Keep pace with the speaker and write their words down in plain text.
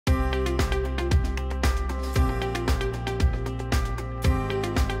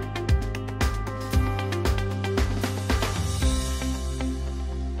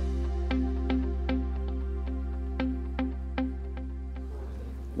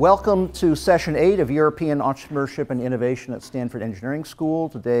Welcome to Session 8 of European Entrepreneurship and Innovation at Stanford Engineering School.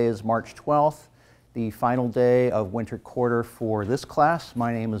 Today is March 12th, the final day of winter quarter for this class.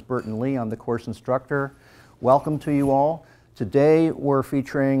 My name is Burton Lee. I'm the course instructor. Welcome to you all. Today we're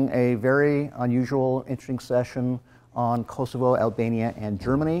featuring a very unusual, interesting session on Kosovo, Albania, and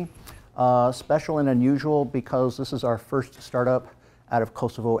Germany. Special and unusual because this is our first startup out of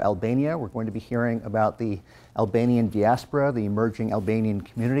Kosovo, Albania. We're going to be hearing about the Albanian diaspora, the emerging Albanian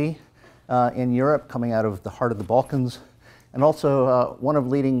community in Europe coming out of the heart of the Balkans, and also one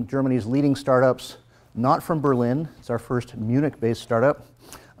of Germany's leading startups, not from Berlin. It's our first Munich-based startup,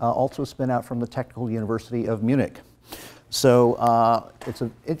 also a spin out from the Technical University of Munich. So it's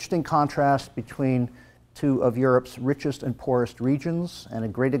an interesting contrast between two of Europe's richest and poorest regions, and a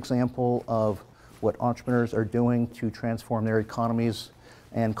great example of what entrepreneurs are doing to transform their economies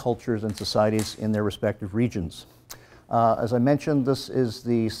and cultures and societies in their respective regions. As I mentioned, this is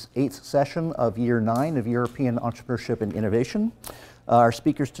the 8th session of Year 9 of European Entrepreneurship and Innovation. Our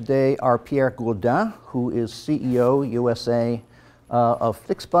speakers today are Pierre Gourdain, who is CEO USA of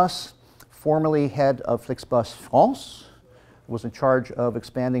FlixBus, formerly head of FlixBus France, was in charge of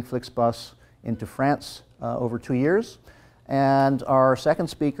expanding FlixBus into France over 2 years. And our second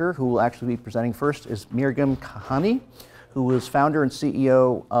speaker, who will actually be presenting first, is Mirgam Kahani, who is founder and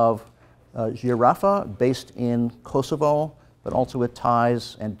CEO of Girafa, based in Kosovo, but also with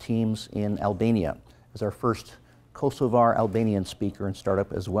ties and teams in Albania, as our first Kosovar Albanian speaker and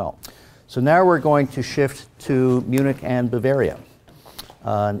startup as well. So now we're going to shift to Munich and Bavaria.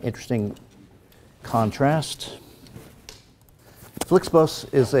 An interesting contrast.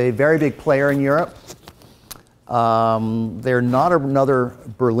 FlixBus is a very big player in Europe. They're not another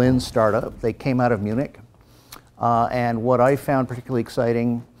Berlin startup. They came out of Munich. And what I found particularly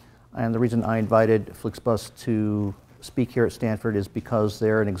exciting, and the reason I invited FlixBus to speak here at Stanford, is because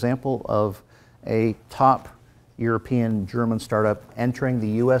they're an example of a top European German startup entering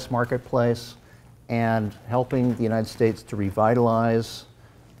the US marketplace and helping the United States to revitalize,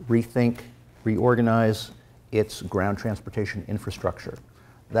 rethink, reorganize its ground transportation infrastructure.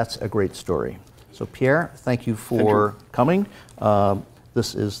 That's a great story. So Pierre, thank you for coming.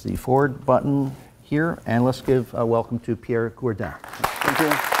 This is the forward button here, and let's give a welcome to Pierre Gourdain. Thank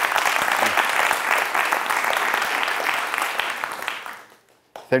you.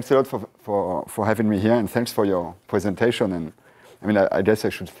 Thanks a lot for having me here, and thanks for your presentation. And I mean, I guess I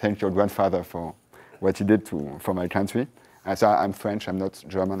should thank your grandfather for what he did for my country. So I'm French, I'm not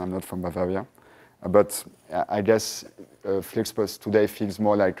German, I'm not from Bavaria. But I guess FlixBus today feels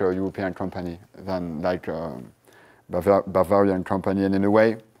more like a European company than like a Bavarian company. And in a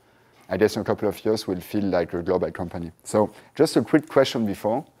way, I guess in a couple of years, we'll feel like a global company. So just a quick question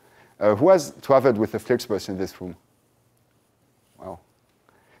before. Who has traveled with a FlixBus in this room? Wow.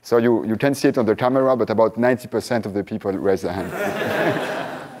 So you can see it on the camera, but about 90% of the people raise their hand.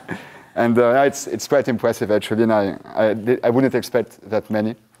 And it's quite impressive, actually, and I wouldn't expect that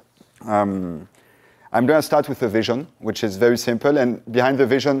many. I'm going to start with a vision, which is very simple, and behind the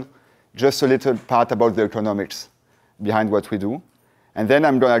vision, just a little part about the economics behind what we do. And then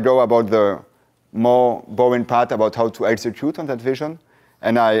I'm going to go about the more boring part about how to execute on that vision.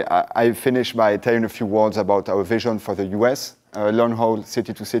 And I finish by telling a few words about our vision for the US, long-haul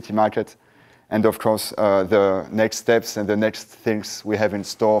city-to-city market, and of course, the next steps and the next things we have in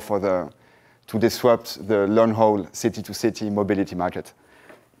store to disrupt the long-haul city-to-city mobility market.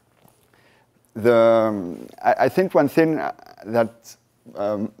 I think one thing that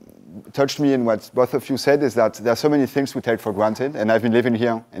touched me in what both of you said is that there are so many things we take for granted, and I've been living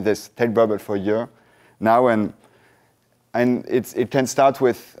here in this tech bubble for a year now, and it can start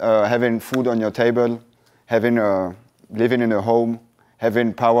with having food on your table, living in a home,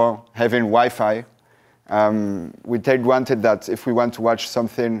 having power, having Wi-Fi. We take granted that if we want to watch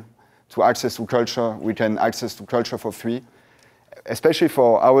something, to access to culture, we can access to culture for free. Especially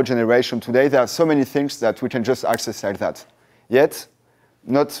for our generation today, there are so many things that we can just access like that. Yet,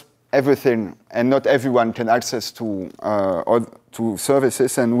 not everything and not everyone can access to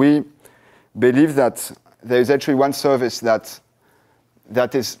services, and we believe that there is actually one service that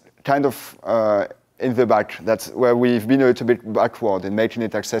is kind of in the back, that's where we've been a little bit backward in making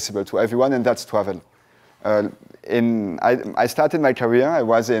it accessible to everyone, and that's travel. I started my career, I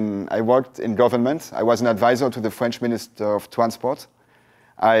worked in government. I was an advisor to the French Minister of Transport.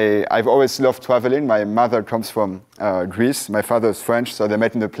 I've always loved traveling. My mother comes from Greece. My father is French, so they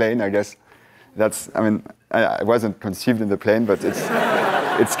met in the plane, I guess. I wasn't conceived in the plane, but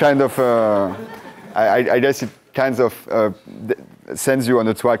it's kind of, I guess it kind of sends you on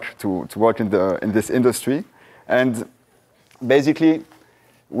a track to work in this industry. And basically,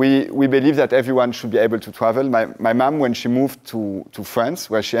 we believe that everyone should be able to travel. My mom, when she moved to France,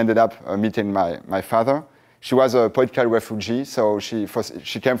 where she ended up meeting my father, she was a political refugee, so she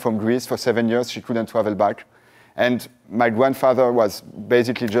came from Greece for 7 years. She couldn't travel back. And my grandfather was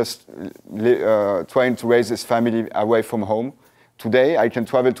basically just trying to raise his family away from home. Today, I can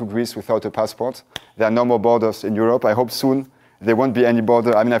travel to Greece without a passport. There are no more borders in Europe. I hope soon there won't be any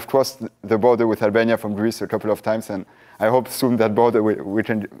border. I mean, I've crossed the border with Albania from Greece a couple of times, and I hope soon that border we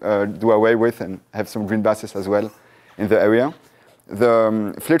can do away with and have some green buses as well in the area.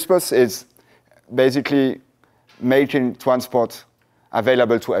 The FlixBus is basically making transport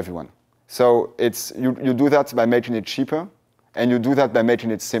available to everyone. So you do that by making it cheaper, and you do that by making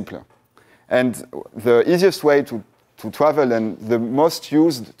it simpler. And the easiest way to travel and the most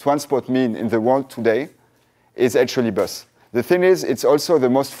used transport mean in the world today is actually bus. The thing is, it's also the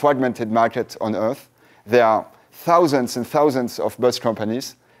most fragmented market on Earth. There are thousands and thousands of bus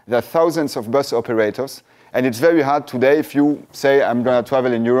companies. There are thousands of bus operators. And it's very hard today if you say, I'm going to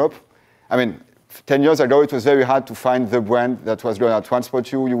travel in Europe. I mean, 10 years ago, it was very hard to find the brand that was going to transport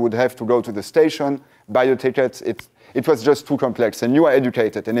you. You would have to go to the station, buy your tickets. It was just too complex. And you are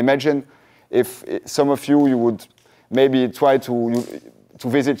educated. And imagine if some of you would maybe try to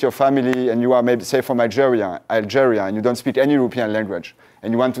visit your family, and you are maybe, say, from Algeria, and you don't speak any European language,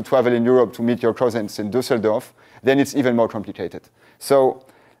 and you want to travel in Europe to meet your cousins in Düsseldorf, then it's even more complicated. So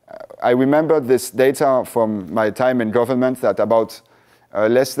I remember this data from my time in government that about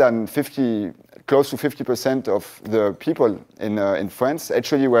less than 50, close to 50% of the people in France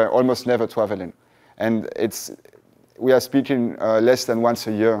actually were almost never traveling. And we are speaking less than once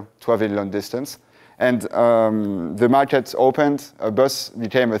a year traveling long distance. And the market opened, a bus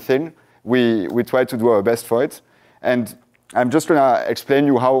became a thing. We tried to do our best for it. And I'm just going to explain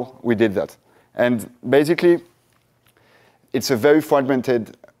you how we did that. And basically, it's a very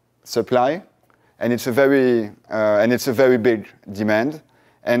fragmented supply, and it's a very big demand.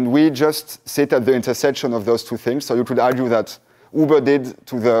 And we just sit at the intersection of those two things. So you could argue that Uber did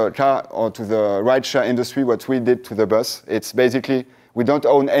to the car or to the rideshare industry what we did to the bus. It's basically, we don't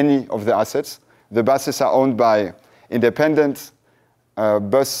own any of the assets. The buses are owned by independent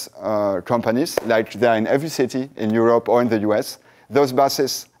bus companies, like they're in every city in Europe or in the US. Those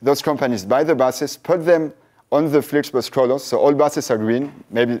companies buy the buses, put them on the FlixBus colors, so all buses are green.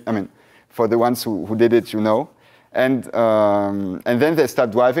 Maybe, I mean, for the ones who did it, you know. And then they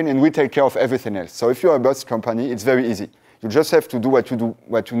start driving, and we take care of everything else. So if you're a bus company, it's very easy. You just have to do what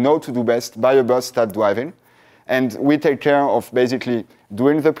you know to do best, buy a bus, start driving. And we take care of basically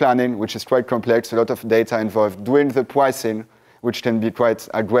doing the planning, which is quite complex, a lot of data involved, doing the pricing, which can be quite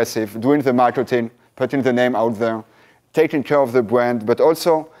aggressive, doing the marketing, putting the name out there, taking care of the brand, but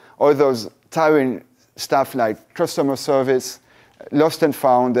also all those tiring stuff like customer service, lost and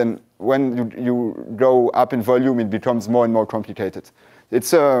found, and when you go up in volume, it becomes more and more complicated.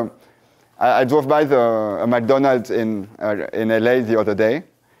 I drove by a McDonald's in LA the other day,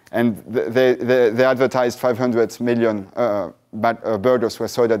 and they advertised 500 million burgers were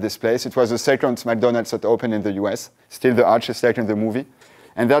sold at this place. It was the second McDonald's that opened in the US, still the archest like in the movie.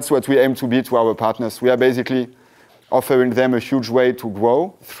 And that's what we aim to be to our partners. We are basically offering them a huge way to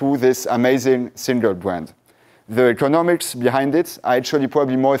grow through this amazing single brand. The economics behind it are actually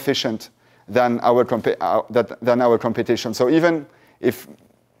probably more efficient than our competition. So even if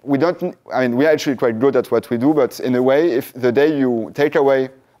we are actually quite good at what we do, but in a way, if the day you take away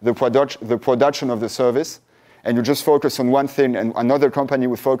the production of the service, and you just focus on one thing, and another company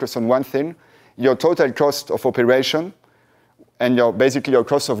will focus on one thing, your total cost of operation and basically your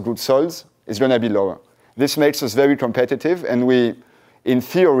cost of goods sold is going to be lower. This makes us very competitive, and we, in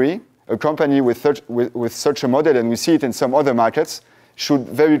theory, a company with such a model, and we see it in some other markets, should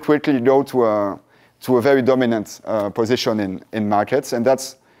very quickly go to a very dominant position in markets, and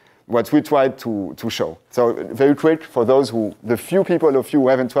that's what we tried to show. So very quick, for the few people of you who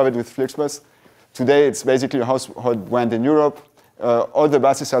haven't traveled with FlixBus, today it's basically a household brand in Europe. All the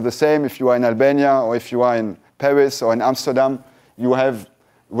buses are the same. If you are in Albania or if you are in Paris or in Amsterdam, you have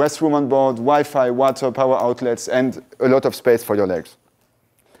restroom on board, Wi-Fi, water, power outlets, and a lot of space for your legs.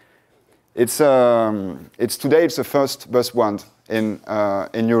 Today it's the first bus brand in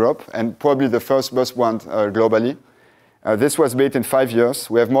Europe, and probably the first bus brand globally. This was built in 5 years.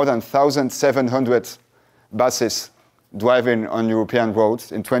 We have more than 1,700 buses driving on European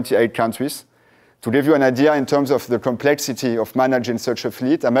roads in 28 countries. To give you an idea in terms of the complexity of managing such a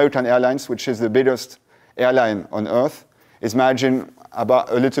fleet, American Airlines, which is the biggest airline on Earth, is managing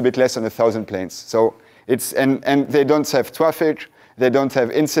about a little bit less than 1,000 planes. So and they don't have traffic, they don't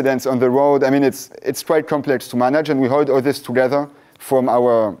have incidents on the road. I mean, it's quite complex to manage, and we hold all this together from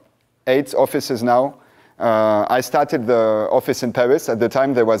our 8 offices now. I started the office in Paris. At the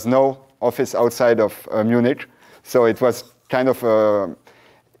time, there was no office outside of Munich. So it was kind of a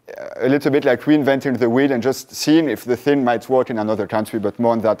little bit like reinventing the wheel and just seeing if the thing might work in another country, but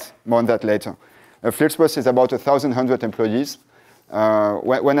more on that later. FlixBus is about 1,100 employees.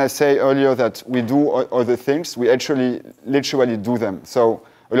 When I say earlier that we do other things, we actually literally do them. So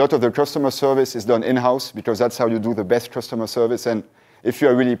a lot of the customer service is done in-house because that's how you do the best customer service. And if you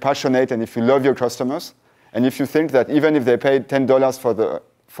are really passionate and if you love your customers, and if you think that even if they paid $10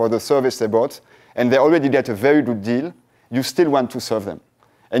 for the service they bought, and they already get a very good deal, you still want to serve them.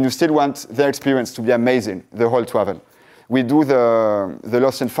 And you still want their experience to be amazing, the whole travel. We do the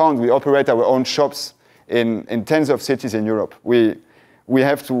lost and found. We operate our own shops in tens of cities in Europe. We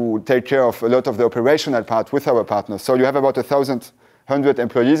have to take care of a lot of the operational part with our partners. So you have about 1,100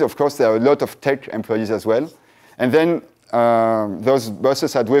 employees. Of course, there are a lot of tech employees as well. And then those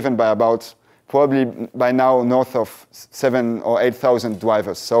buses are driven by about, probably by now, north of 7,000 or 8,000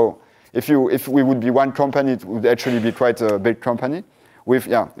 drivers. So if we would be one company, it would actually be quite a big company.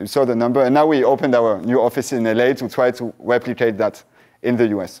 You saw the number. And now we opened our new office in LA to try to replicate that in the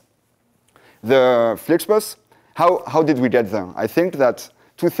US. The FlixBus, how did we get there? I think that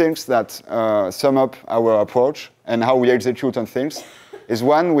 2 things that sum up our approach and how we execute on things is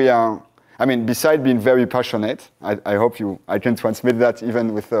one, besides being very passionate, I hope I can transmit that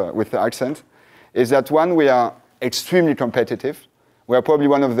even with the accent, is that one, we are extremely competitive. We are probably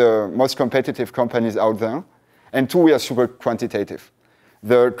one of the most competitive companies out there. And 2, we are super quantitative.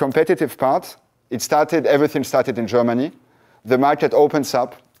 The competitive part, everything started in Germany. The market opens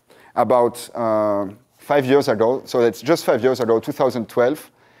up about 5 years ago. So it's just 5 years ago,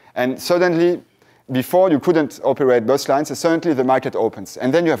 2012. And suddenly, before you couldn't operate bus lines, and suddenly the market opens.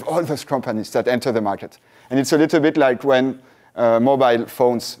 And then you have all those companies that enter the market. And it's a little bit like when mobile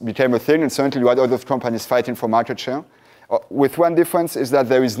phones became a thing, and suddenly you had all those companies fighting for market share. With one difference is that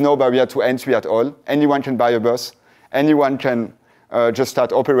there is no barrier to entry at all. Anyone can buy a bus. Anyone can just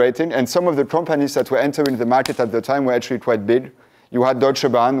start operating. And some of the companies that were entering the market at the time were actually quite big. You had Deutsche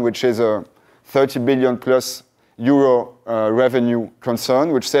Bahn, which is a 30 billion plus euro revenue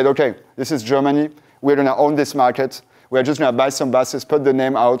concern, which said, okay, this is Germany. We're going to own this market. We're just going to buy some buses, put the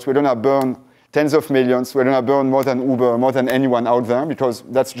name out. We're going to burn tens of millions. We're going to burn more than Uber, more than anyone out there, because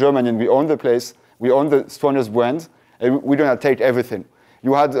that's Germany and we own the place. We own the strongest brand. And we're going to take everything.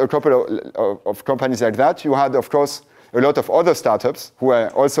 You had a couple of companies like that. You had, of course, a lot of other startups who are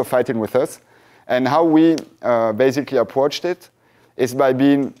also fighting with us. And how we basically approached it is by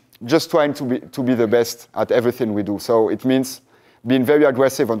just trying to be the best at everything we do. So it means being very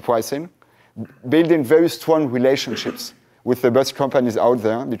aggressive on pricing, building very strong relationships with the bus companies out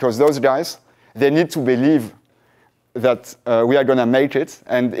there, because those guys, they need to believe that we are going to make it.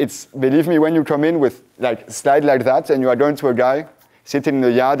 And believe me, when you come in with like a slide like that and you are going to a guy sitting in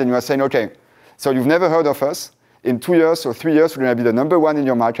the yard and you are saying, okay, so you've never heard of us. In 2 years or 3 years, we're going to be the #1 in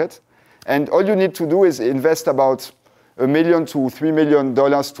your market. And all you need to do is invest about $1 million to $3 million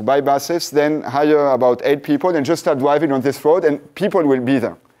to buy buses, then hire about 8 people and just start driving on this road and people will be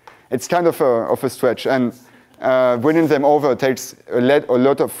there. It's kind of a stretch. And bringing them over takes a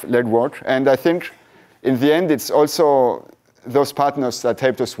lot of legwork. And I think in the end, it's also those partners that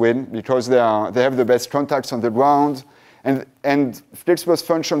helped us win, because they have the best contacts on the ground. And FlixBus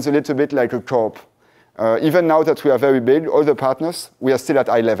functions a little bit like a co-op. Even now that we are very big, all the partners, we are still at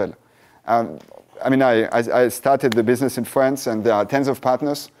eye level. I started the business in France, and there are tens of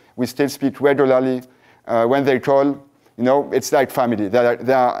partners. We still speak regularly. When they call, it's like family.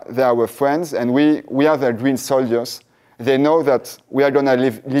 They are our friends, and we are their green soldiers. They know that we are going to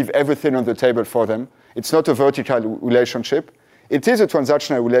leave everything on the table for them. It's not a vertical relationship. It is a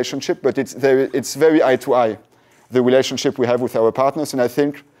transactional relationship, but it's very eye-to-eye, the relationship we have with our partners, and I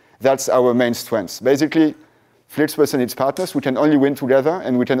think that's our main strength. Basically, FlixBus and its partners, we can only win together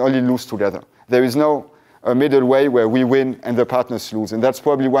and we can only lose together. There is no middle way where we win and the partners lose. And that's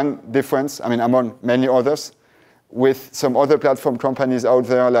probably one difference, among many others, with some other platform companies out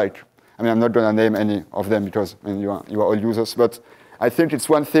there, I'm not going to name any of them because you are all users, but I think it's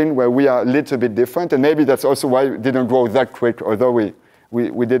one thing where we are a little bit different, and maybe that's also why we didn't grow that quick, although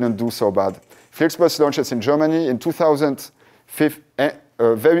we didn't do so bad. FlixBus launches in Germany in 2015.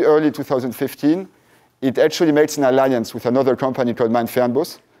 Very early 2015, it actually makes an alliance with another company called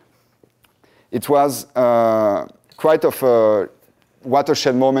Fernbus. It was quite of a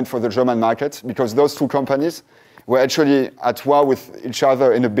watershed moment for the German market, because those 2 companies were actually at war with each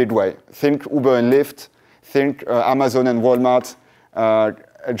other in a big way. Think Uber and Lyft, think Amazon and Walmart.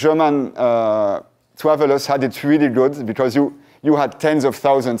 German travelers had it really good, because you you had tens of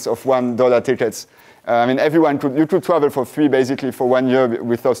thousands of $1 tickets. I mean, you could travel for free basically for 1 year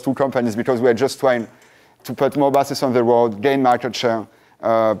with those two companies because we were just trying to put more buses on the road, gain market share,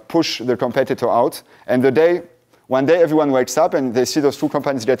 push the competitor out. And one day everyone wakes up and they see those two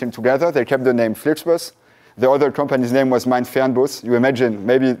companies getting together. They kept the name FlixBus. The other company's name was Mein Fernbus. You imagine,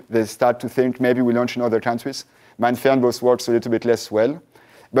 maybe they start to think, maybe we launch in other countries. Mein Fernbus works a little bit less well.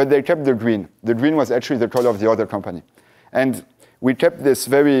 But they kept the green. The green was actually the color of the other company. And we kept this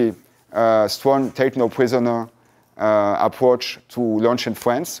very strong take no prisoner approach to launch in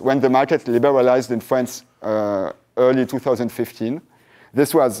France. When the market liberalized in France early 2015,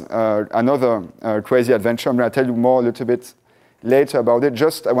 this was another crazy adventure. I'm going to tell you more a little bit later about it.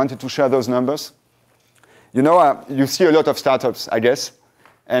 Just I wanted to share those numbers. You know, you see a lot of startups, I guess,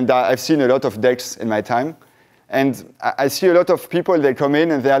 and I've seen a lot of decks in my time. And I see a lot of people, they come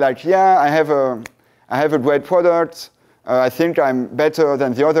in and they're like, yeah, I have a great product. I think I'm better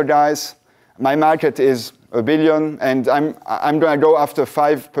than the other guys. My market is $1 billion, and I'm going to go after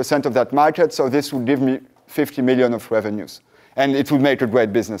 5% of that market, so this will give me 50 million of revenues. And it would make a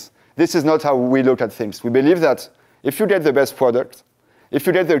great business. This is not how we look at things. We believe that if you get the best product, if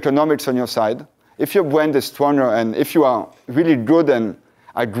you get the economics on your side, if your brand is stronger, and if you are really good and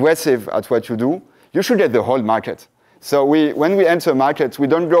aggressive at what you do, you should get the whole market. So when we enter a market, we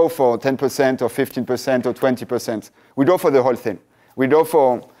don't go for 10% or 15% or 20%. We go for the whole thing. We go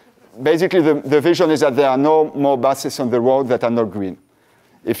for, basically the vision is that there are no more buses on the road that are not green.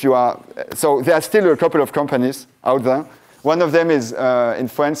 So there are still a couple of companies out there. One of them is in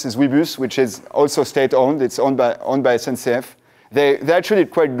France is Webus, which is also state-owned. It's owned by SNCF. They're actually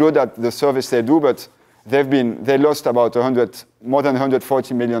quite good at the service they do, but they lost about more than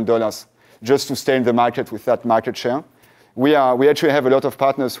 $140 million just to stay in the market with that market share. We actually have a lot of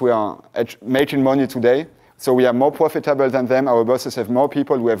partners who are making money today, so we are more profitable than them. Our buses have more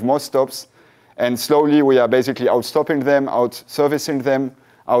people, we have more stops, and slowly we are basically outstopping them, out-servicing them,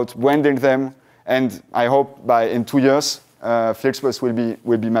 out-branding them, and I hope in 2 years, FlixBus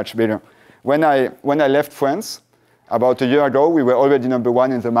will be much bigger. When I left France, about a year ago, we were already number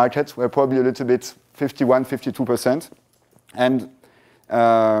one in the market. We're probably a little bit 51, 52%. And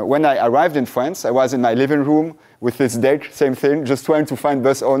when I arrived in France, I was in my living room with this deck, same thing, just trying to find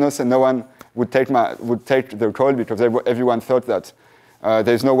bus owners, and no one would take the call because everyone thought that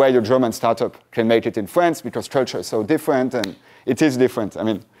there's no way a German startup can make it in France because culture is so different, and it is different. I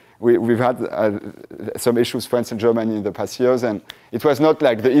mean, we've had some issues, France and Germany, in the past years, and it was not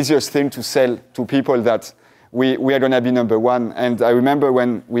like the easiest thing to sell to people that we are going to be number one. And I remember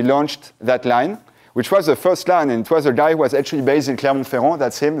when we launched that line, which was the first line, and it was a guy who was actually based in Clermont-Ferrand,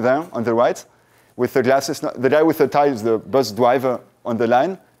 that's him there on the right, with the glasses. The guy with the tie is the bus driver on the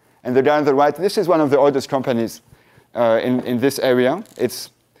line, and the guy on the right, this is one of the oldest companies in this area. It's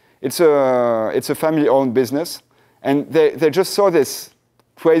a family-owned business, and they just saw this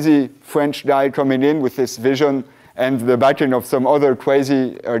crazy French guy coming in with this vision and the backing of some other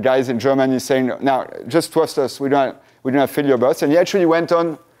crazy guys in Germany saying, now, just trust us, we're gonna fill your bus. And he actually went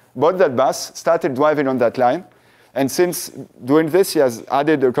on, bought that bus, started driving on that line. And since doing this, he has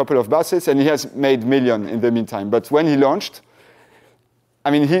added a couple of buses, and he has made millions in the meantime. But when he launched,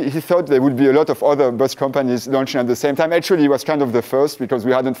 I mean, he thought there would be a lot of other bus companies launching at the same time. Actually, he was kind of the first because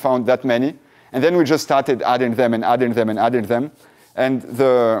we hadn't found that many. And then we just started adding them and adding them and adding them. And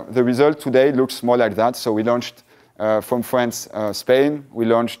the result today looks more like that. So we launched from France, Spain. We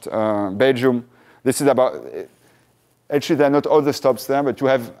launched Belgium. This is about, actually, there are not all the stops there, but you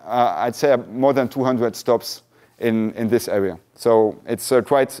have, I'd say, more than 200 stops in this area. So it's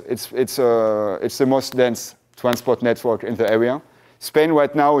the most dense transport network in the area. Spain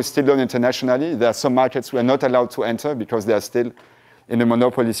right now is still done internationally. There are some markets we are not allowed to enter because they are still in a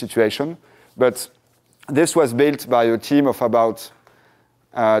monopoly situation. But this was built by a team of about,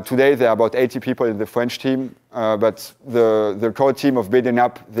 today there are about 80 people in the French team, but the core team of building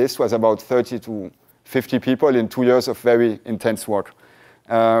up this was about 30 to 50 people in 2 years of very intense work.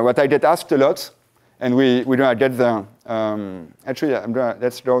 What I get asked a lot, and we're gonna get there, actually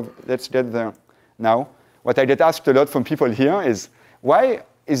let's get there now. What I get asked a lot from people here is, why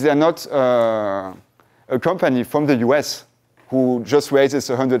is there not a company from the US who just raises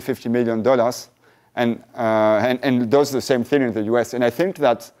 $150 million and does the same thing in the US? And I think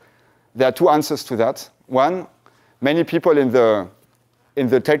that there are two answers to that. One, many people in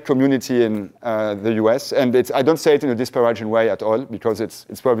the tech community in the US, and I don't say it in a disparaging way at all, because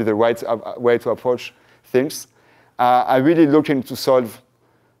it's probably the right way to approach things, are really looking to solve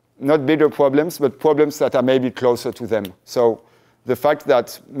not bigger problems, but problems that are maybe closer to them. So the fact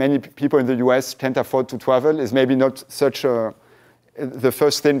that many people in the US can't afford to travel is maybe not such a the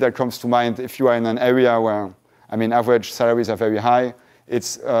first thing that comes to mind if you are in an area where, I mean, average salaries are very high,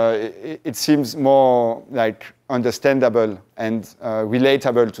 it seems more like understandable and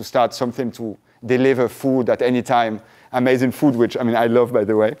relatable to start something to deliver food at any time, amazing food, which I mean I love, by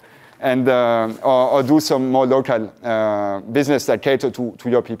the way, and or do some more local business that cater to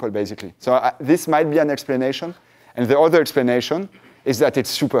your people, basically. So this might be an explanation, and the other explanation is that it's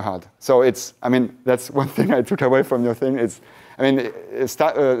super hard. So it's, I mean, that's one thing I took away from your thing. It's, I mean,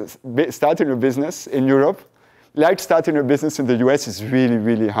 starting a business in Europe, like starting a business in the US, is really,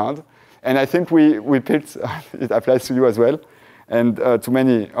 really hard. And I think we picked, it applies to you as well, and to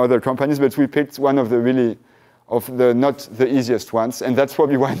many other companies, but we picked one of the really, not the easiest ones. And that's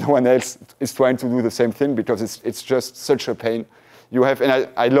probably why no one else is trying to do the same thing, because it's just such a pain. You have, and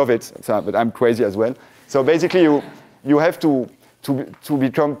I love it, but I'm crazy as well. So basically you have to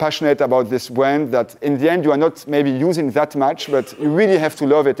become passionate about this brand that in the end you are not maybe using that much, but you really have to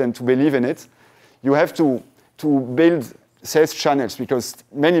love it and to believe in it. You have to build sales channels, because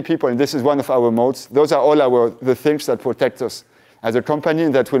many people, and this is one of our moats, those are all the things that protect us as a company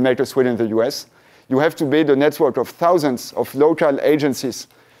and that will make us win in the US. You have to build a network of thousands of local agencies,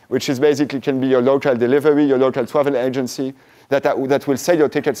 which is basically can be your local delivery, your local travel agency, that will sell your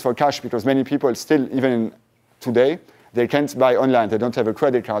tickets for cash, because many people still, even today, they can't buy online. They don't have a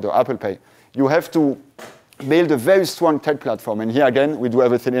credit card or Apple Pay. You have to build a very strong tech platform. And here again, we do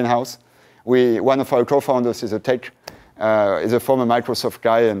everything in-house. One of our co-founders is is a former Microsoft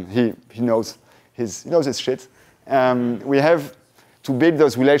guy, and he knows his shit. We have to build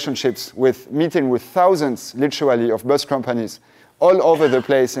those relationships meeting with thousands, literally, of bus companies all over the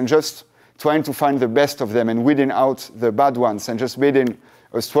place, and just trying to find the best of them and weeding out the bad ones, and just building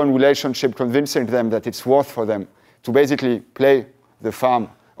a strong relationship, convincing them that it's worth for them to basically play the farm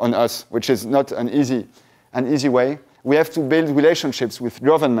on us, which is not an easy way. We have to build relationships with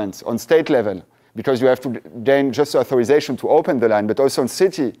governments on state level, because you have to gain just authorization to open the line, but also on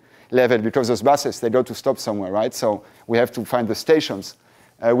city level, because those buses, they go to stop somewhere, right? So we have to find the stations.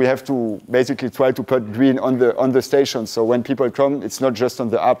 We have to basically try to put green on the stations, so when people come, it's not just on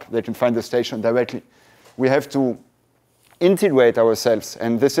the app, they can find the station directly. We have to integrate ourselves,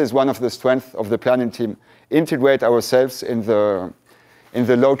 and this is one of the strengths of the planning team, integrate ourselves in the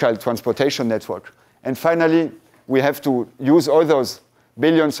local transportation network. And finally, we have to use all those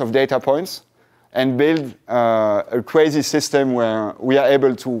billions of data points and build a crazy system where we are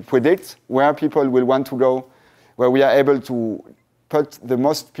able to predict where people will want to go, where we are able to put the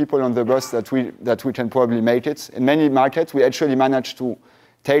most people on the bus that we can probably make it. In many markets, we actually manage to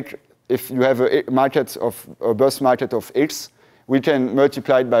take, if you have a bus market of X, we can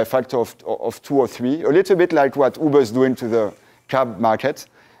multiply it by a factor of 2 or 3, a little bit like what Uber is doing to the cab market.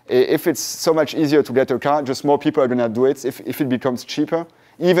 If it's so much easier to get a car, just more people are going to do it. If it becomes cheaper,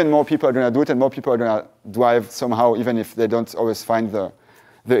 even more people are going to do it, and more people are going to drive somehow, even if they don't always find the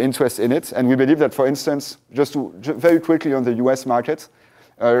interest in it. And we believe that, for instance, just very quickly on the US market,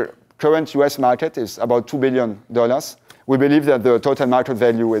 current US market is about $2 billion. We believe that the total market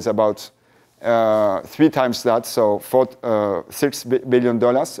value is about 3 times that, so $6 billion.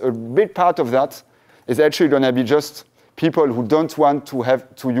 A big part of that is actually going to be just people who don't want to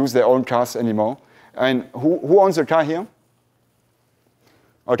have to use their own cars anymore. And who owns a car here?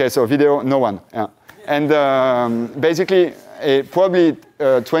 Okay, so video, no one. Yeah. And basically, probably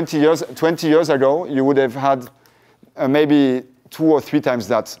 20 years ago, you would have had maybe 2 or 3 times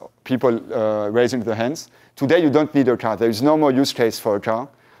that people raising their hands. Today, you don't need a car. There is no more use case for a car.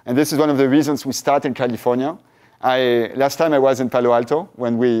 And this is one of the reasons we start in California. Last time I was in Palo Alto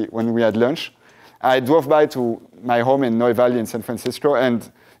when we had lunch. I drove by to my home in Noe Valley in San Francisco,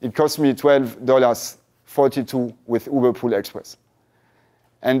 and it cost me $12.42 with Uber Pool Express.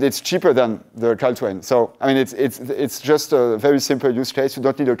 And it's cheaper than the Caltrain. So, I mean, it's just a very simple use case. You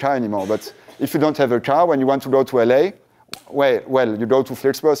don't need a car anymore. But if you don't have a car, when you want to go to LA, well, you go to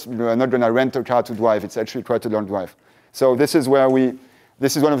FlixBus, you are not going to rent a car to drive. It's actually quite a long drive. So this is one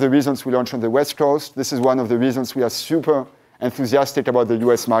of the reasons we launched on the West Coast. This is one of the reasons we are super enthusiastic about the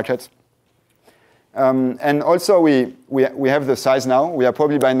US market. And also we have the size now. We are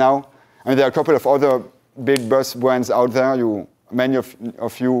probably by now, I mean, there are a couple of other big bus brands out there. Many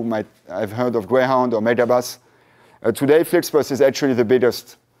of you might have heard of Greyhound or Megabus. Today, FlixBus is actually the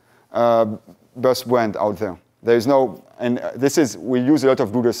biggest bus brand out there. There is no, and we use a lot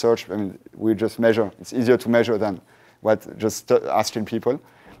of Google search. I mean, we just measure. It's easier to measure than just asking people.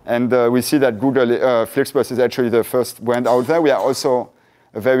 And we see that FlixBus is actually the first brand out there. We are also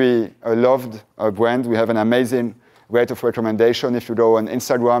a very loved brand. We have an amazing rate of recommendation. If you go on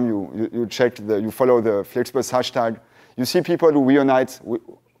Instagram, you follow the FlixBus hashtag, You see people who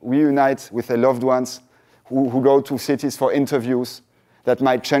reunite with their loved ones, who go to cities for interviews that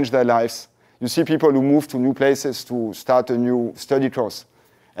might change their lives. You see people who move to new places to start a new study course.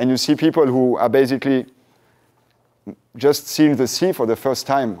 And you see people who are basically just seeing the sea for the first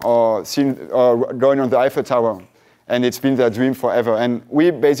time, or going on the Eiffel Tower, and it's been their dream forever. And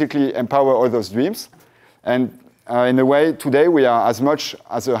we basically empower all those dreams. And in a way, today we are as much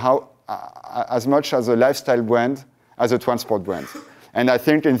as a lifestyle brand as a transport brand. And I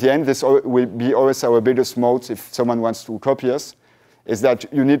think in the end, this will be always our biggest moat if someone wants to copy us, is that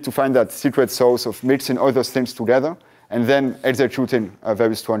you need to find that secret sauce of mixing all those things together and then executing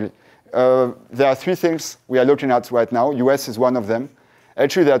very strongly. There are 3 things we are looking at right now. US is one of them.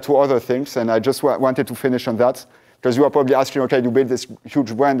 Actually, there are 2 other things, and I just wanted to finish on that, because you are probably asking, okay, you build this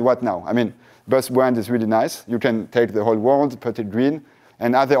huge brand, what now? I mean, bus brand is really nice. You can take the whole world, put it green.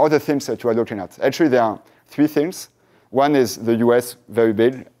 And are there other things that you are looking at? Actually, there are 3 things. One is the US, very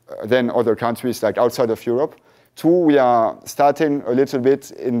big. Then other countries like outside of Europe. 2, we are starting a little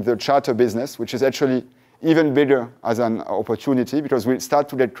bit in the charter business, which is actually even bigger as an opportunity, because we start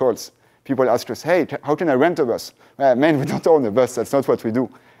to get calls. People ask us, hey, how can I rent a bus? Well, man, we don't own a bus. That's not what we do.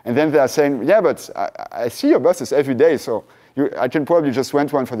 And then they are saying, yeah, but I see your buses every day, so I can probably just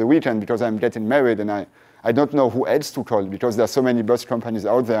rent one for the weekend because I'm getting married, and I don't know who else to call because there are so many bus companies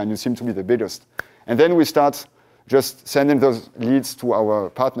out there, and you seem to be the biggest. And then we start just sending those leads to our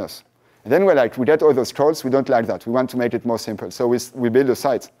partners. And then we're like, we get all those calls. We don't like that. We want to make it more simple. So we build a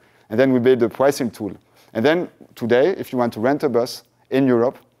site, and then we build a pricing tool. And then today, if you want to rent a bus in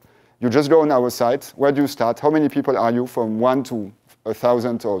Europe, you just go on our site. Where do you start? How many people are you, from 1 to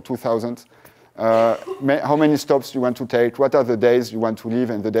 1,000 or 2,000? How many stops you want to take? What are the days you want to leave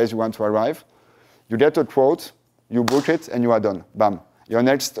and the days you want to arrive? You get a quote, you book it, and you are done. Bam. Your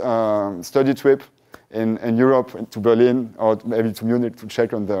next study trip in Europe, to Berlin, or maybe to Munich to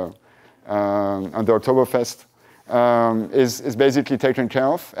check on the Oktoberfest, is basically taken care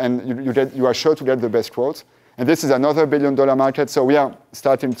of, and you are sure to get the best quote. And this is another $1 billion market, so we are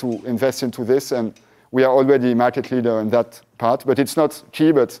starting to invest into this, and we are already market leader in that part, but it's not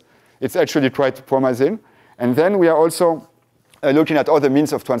key, but it's actually quite promising. And then we are also looking at other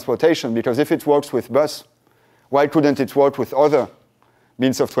means of transportation, because if it works with bus, why couldn't it work with other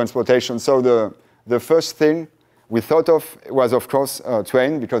means of transportation? So the first thing we thought of was, of course,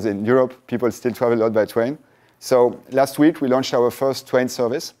 train, because in Europe, people still travel a lot by train. So last week, we launched our first train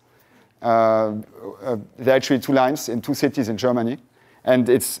service. There are actually 2 lines in 2 cities in Germany. And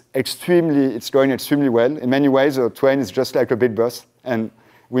it's going extremely well. In many ways, a train is just like a big bus. And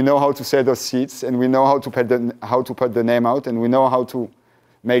we know how to sell those seats, and we know how to put the name out, and we know how to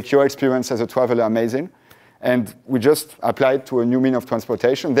make your experience as a traveler amazing. And we just applied to a new mean of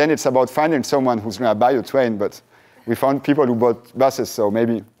transportation. Then it's about finding someone who's going to buy a train, but we found people who bought buses, so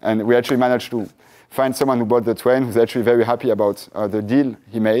maybe, and we actually managed to find someone who bought the train who's actually very happy about the deal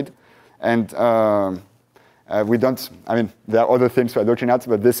he made. And there are other things we're looking at,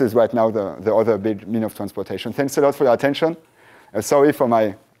 but this is right now the other big mean of transportation. Thanks a lot for your attention. Sorry for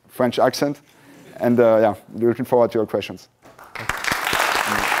my French accent, and looking forward to your questions.